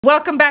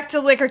Welcome back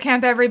to Liquor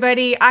Camp,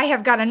 everybody. I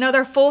have got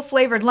another full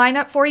flavored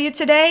lineup for you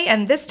today,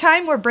 and this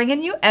time we're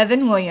bringing you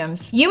Evan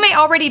Williams. You may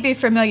already be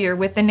familiar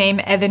with the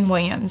name Evan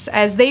Williams,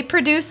 as they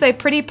produce a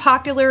pretty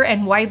popular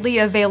and widely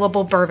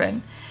available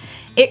bourbon.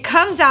 It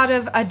comes out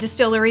of a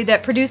distillery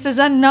that produces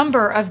a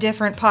number of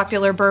different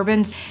popular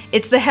bourbons.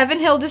 It's the Heaven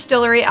Hill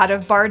Distillery out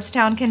of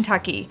Bardstown,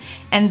 Kentucky,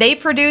 and they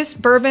produce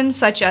bourbons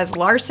such as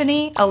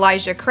Larceny,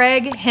 Elijah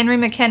Craig, Henry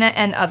McKenna,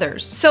 and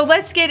others. So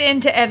let's get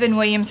into Evan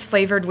Williams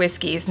flavored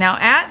whiskeys. Now,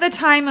 at the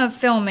time of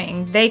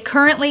filming, they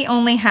currently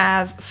only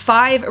have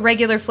 5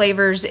 regular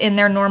flavors in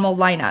their normal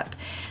lineup.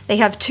 They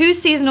have 2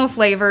 seasonal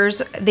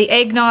flavors, the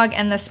eggnog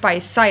and the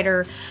spice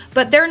cider,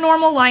 but their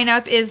normal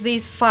lineup is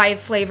these 5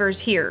 flavors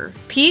here: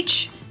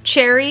 peach,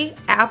 cherry,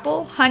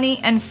 apple, honey,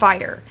 and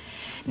fire.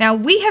 Now,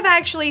 we have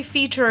actually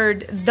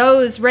featured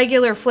those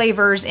regular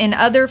flavors in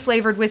other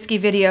flavored whiskey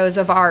videos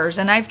of ours,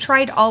 and I've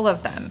tried all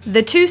of them.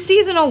 The 2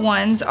 seasonal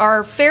ones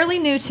are fairly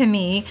new to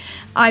me.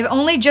 I've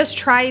only just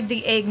tried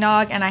the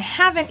eggnog, and I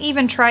haven't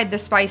even tried the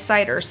spice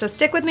cider, so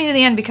stick with me to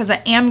the end because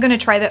I am going to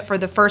try that for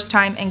the first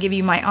time and give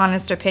you my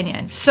honest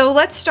opinion. So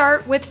let's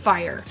start with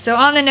fire. So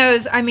on the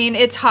nose, I mean,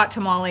 it's hot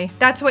tamale.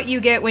 That's what you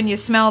get when you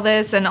smell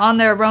this, and on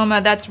the aroma,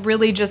 that's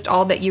really just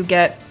all that you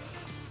get.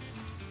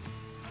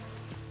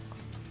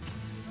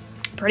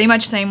 Pretty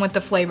much same with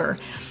the flavor.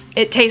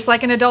 It tastes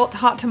like an adult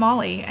hot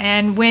tamale,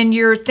 and when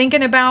you're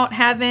thinking about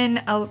having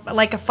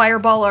like a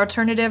fireball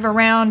alternative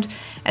around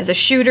as a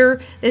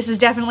shooter, this is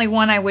definitely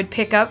one I would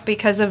pick up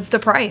because of the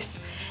price.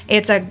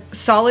 It's a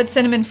solid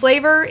cinnamon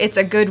flavor, it's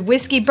a good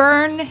whiskey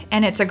burn,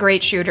 and it's a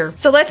great shooter.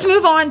 So let's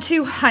move on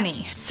to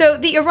honey. So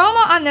the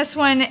aroma on this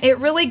one, it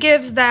really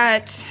gives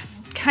that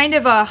kind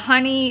of a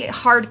honey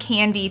hard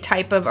candy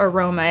type of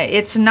aroma.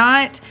 It's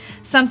not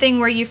something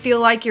where you feel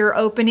like you're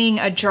opening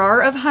a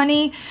jar of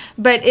honey,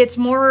 but it's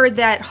more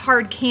that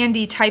hard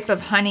candy type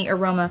of honey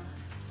aroma.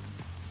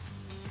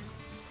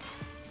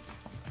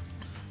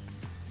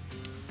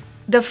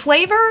 The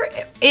flavor,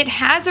 it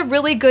has a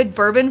really good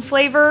bourbon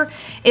flavor.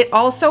 It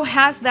also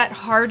has that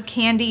hard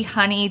candy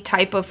honey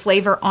type of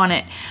flavor on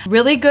it.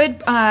 Really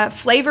good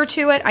flavor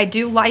to it. I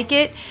do like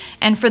it.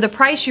 And for the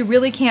price, you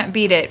really can't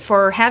beat it.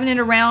 For having it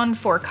around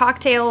for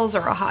cocktails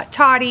or a hot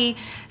toddy,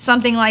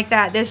 something like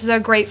that, this is a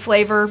great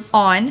flavor.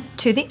 On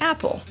to the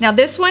apple. Now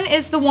this one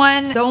is the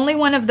only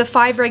one of the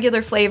 5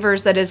 regular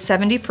flavors that is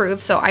 70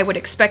 proof, so I would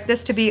expect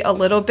this to be a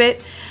little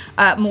bit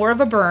more of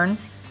a burn.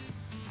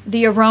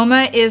 The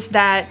aroma is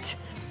that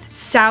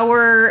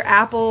sour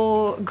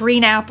apple,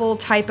 green apple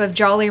type of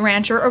Jolly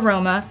Rancher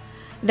aroma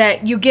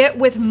that you get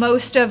with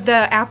most of the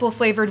apple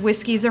flavored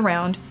whiskeys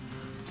around.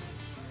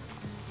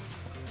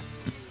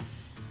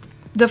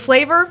 The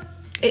flavor,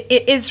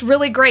 it is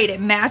really great. It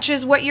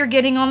matches what you're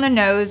getting on the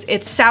nose.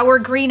 It's sour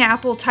green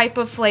apple type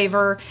of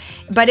flavor,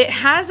 but it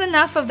has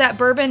enough of that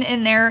bourbon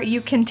in there.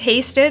 You can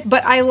taste it,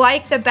 but I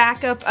like the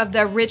backup of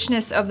the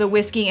richness of the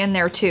whiskey in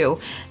there too.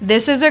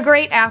 This is a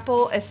great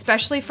apple,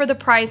 especially for the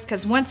price,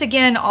 because once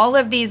again, all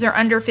of these are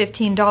under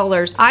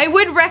 $15. I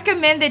would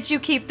recommend that you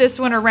keep this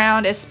one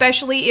around,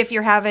 especially if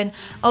you're having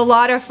a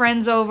lot of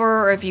friends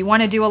over or if you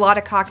want to do a lot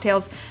of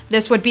cocktails.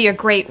 This would be a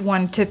great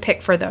one to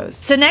pick for those.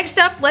 So next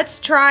up, let's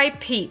try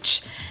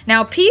peach.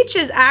 Now, peach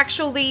is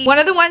actually one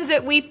of the ones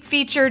that we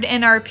featured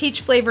in our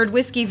peach flavored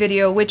whiskey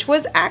video, which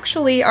was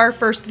actually our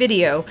first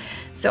video.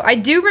 So I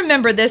do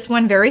remember this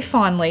one very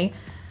fondly.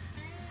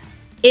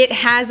 It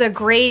has a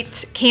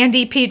great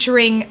candy peach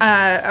ring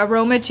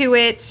aroma to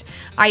it.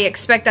 I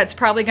expect that's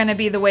probably going to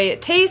be the way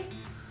it tastes.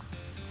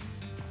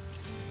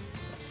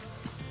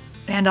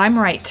 And I'm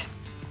right.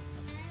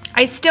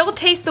 I still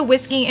taste the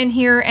whiskey in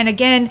here, and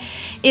again,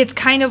 it's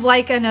kind of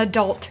like an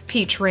adult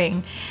peach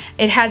ring.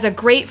 It has a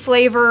great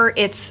flavor,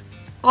 it's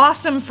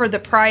awesome for the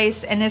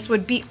price, and this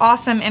would be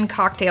awesome in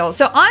cocktails.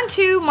 So on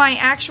to my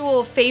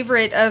actual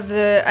favorite of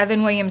the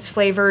Evan Williams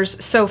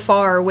flavors so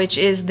far, which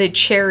is the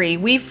cherry.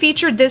 We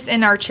featured this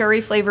in our cherry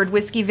flavored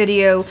whiskey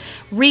video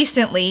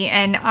recently,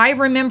 and I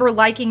remember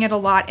liking it a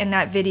lot in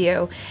that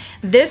video.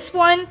 This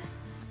one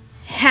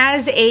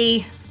has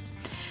a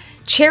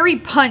cherry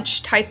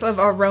punch type of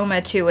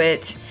aroma to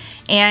it,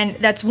 and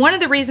that's one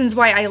of the reasons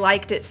why I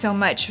liked it so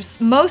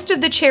much. Most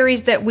of the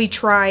cherries that we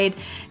tried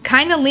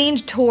kind of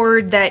leaned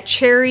toward that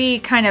cherry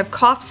kind of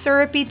cough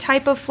syrupy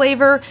type of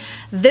flavor.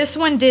 This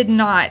one did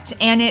not,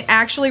 and it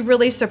actually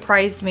really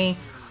surprised me.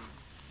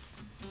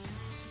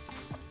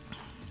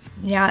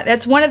 Yeah,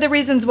 that's one of the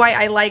reasons why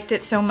I liked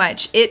it so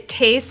much. It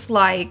tastes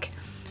like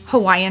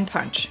Hawaiian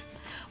punch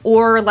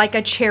or like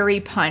a cherry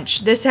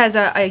punch. This has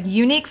a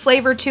unique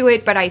flavor to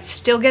it, but I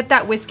still get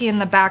that whiskey in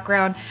the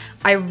background.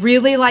 I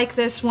really like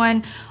this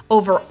one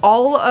over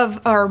all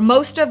of, or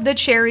most of the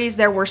cherries.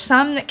 There were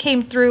some that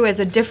came through as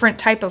a different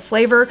type of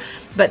flavor,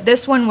 but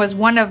this one was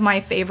one of my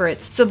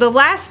favorites. So the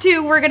last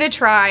 2 we're gonna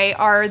try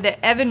are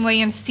the Evan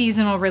Williams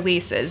seasonal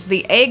releases,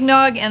 the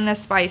eggnog and the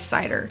spice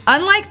cider.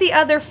 Unlike the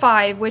other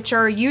 5, which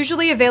are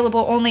usually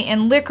available only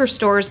in liquor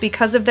stores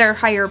because of their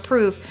higher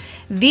proof,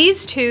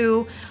 These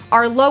two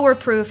are lower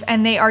proof,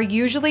 and they are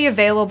usually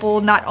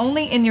available not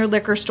only in your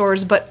liquor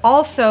stores but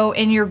also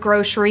in your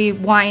grocery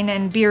wine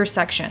and beer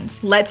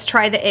sections. Let's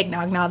try the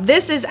eggnog. Now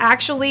this is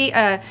actually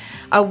a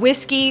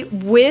whiskey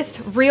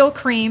with real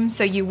cream,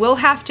 so you will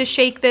have to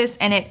shake this,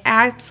 and it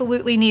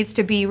absolutely needs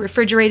to be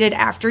refrigerated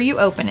after you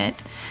open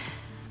it.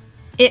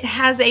 It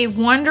has a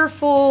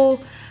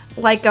wonderful,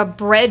 like a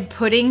bread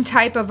pudding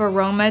type of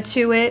aroma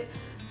to it.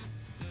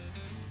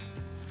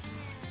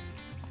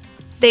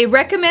 They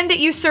recommend that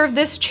you serve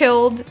this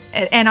chilled,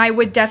 and I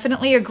would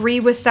definitely agree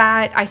with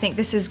that. I think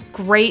this is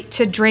great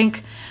to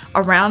drink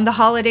around the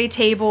holiday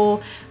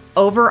table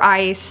over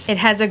ice. It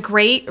has a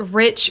great,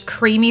 rich,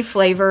 creamy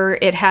flavor.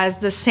 It has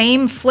the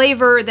same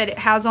flavor that it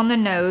has on the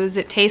nose.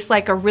 It tastes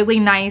like a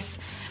really nice,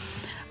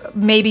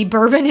 maybe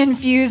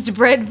bourbon-infused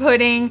bread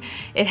pudding.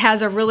 It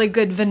has a really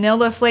good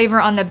vanilla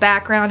flavor on the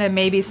background and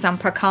maybe some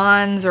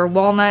pecans or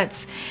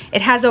walnuts.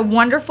 It has a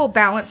wonderful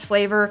balanced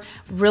flavor.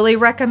 Really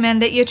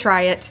recommend that you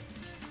try it.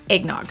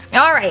 Eggnog.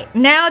 All right,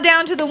 now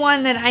down to the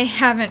one that I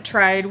haven't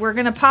tried. We're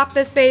gonna pop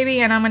this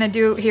baby, and I'm gonna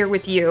do it here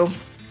with you.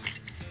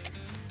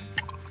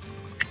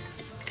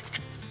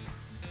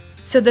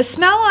 So the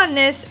smell on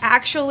this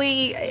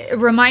actually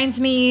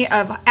reminds me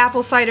of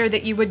apple cider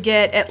that you would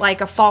get at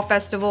like a fall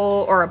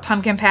festival or a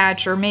pumpkin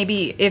patch, or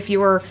maybe if you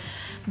were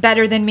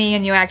better than me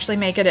and you actually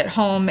make it at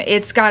home.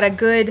 It's got a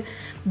good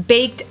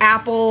baked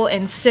apple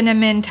and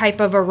cinnamon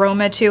type of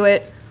aroma to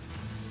it.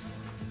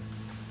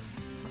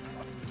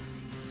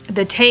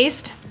 The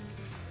taste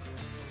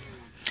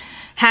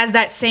has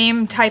that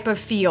same type of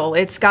feel.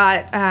 It's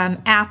got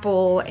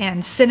apple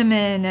and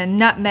cinnamon and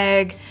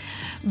nutmeg,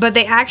 but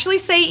they actually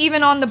say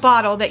even on the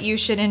bottle that you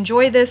should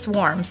enjoy this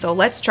warm. So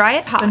let's try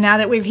it hot. So now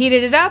that we've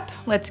heated it up,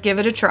 let's give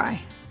it a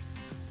try.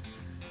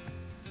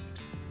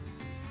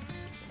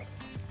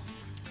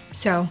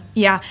 So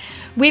yeah,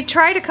 we've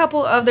tried a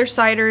couple other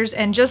ciders,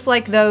 and just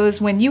like those,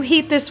 when you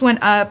heat this one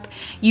up,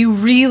 you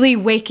really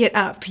wake it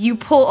up. You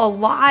pull a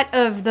lot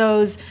of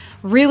those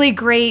really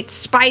great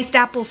spiced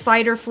apple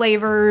cider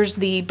flavors,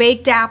 the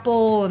baked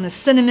apple and the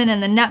cinnamon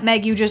and the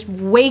nutmeg. You just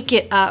wake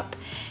it up.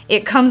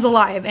 It comes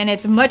alive, and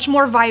it's much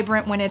more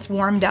vibrant when it's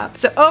warmed up.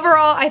 So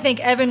overall, I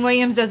think Evan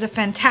Williams does a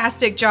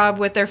fantastic job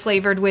with their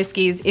flavored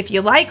whiskeys. If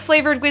you like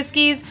flavored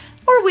whiskeys,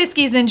 or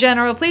whiskeys in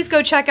general, please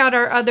go check out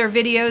our other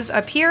videos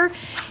up here.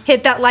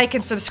 Hit that like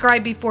and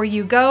subscribe before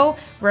you go.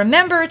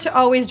 Remember to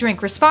always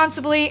drink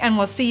responsibly, and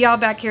we'll see y'all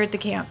back here at the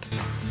camp.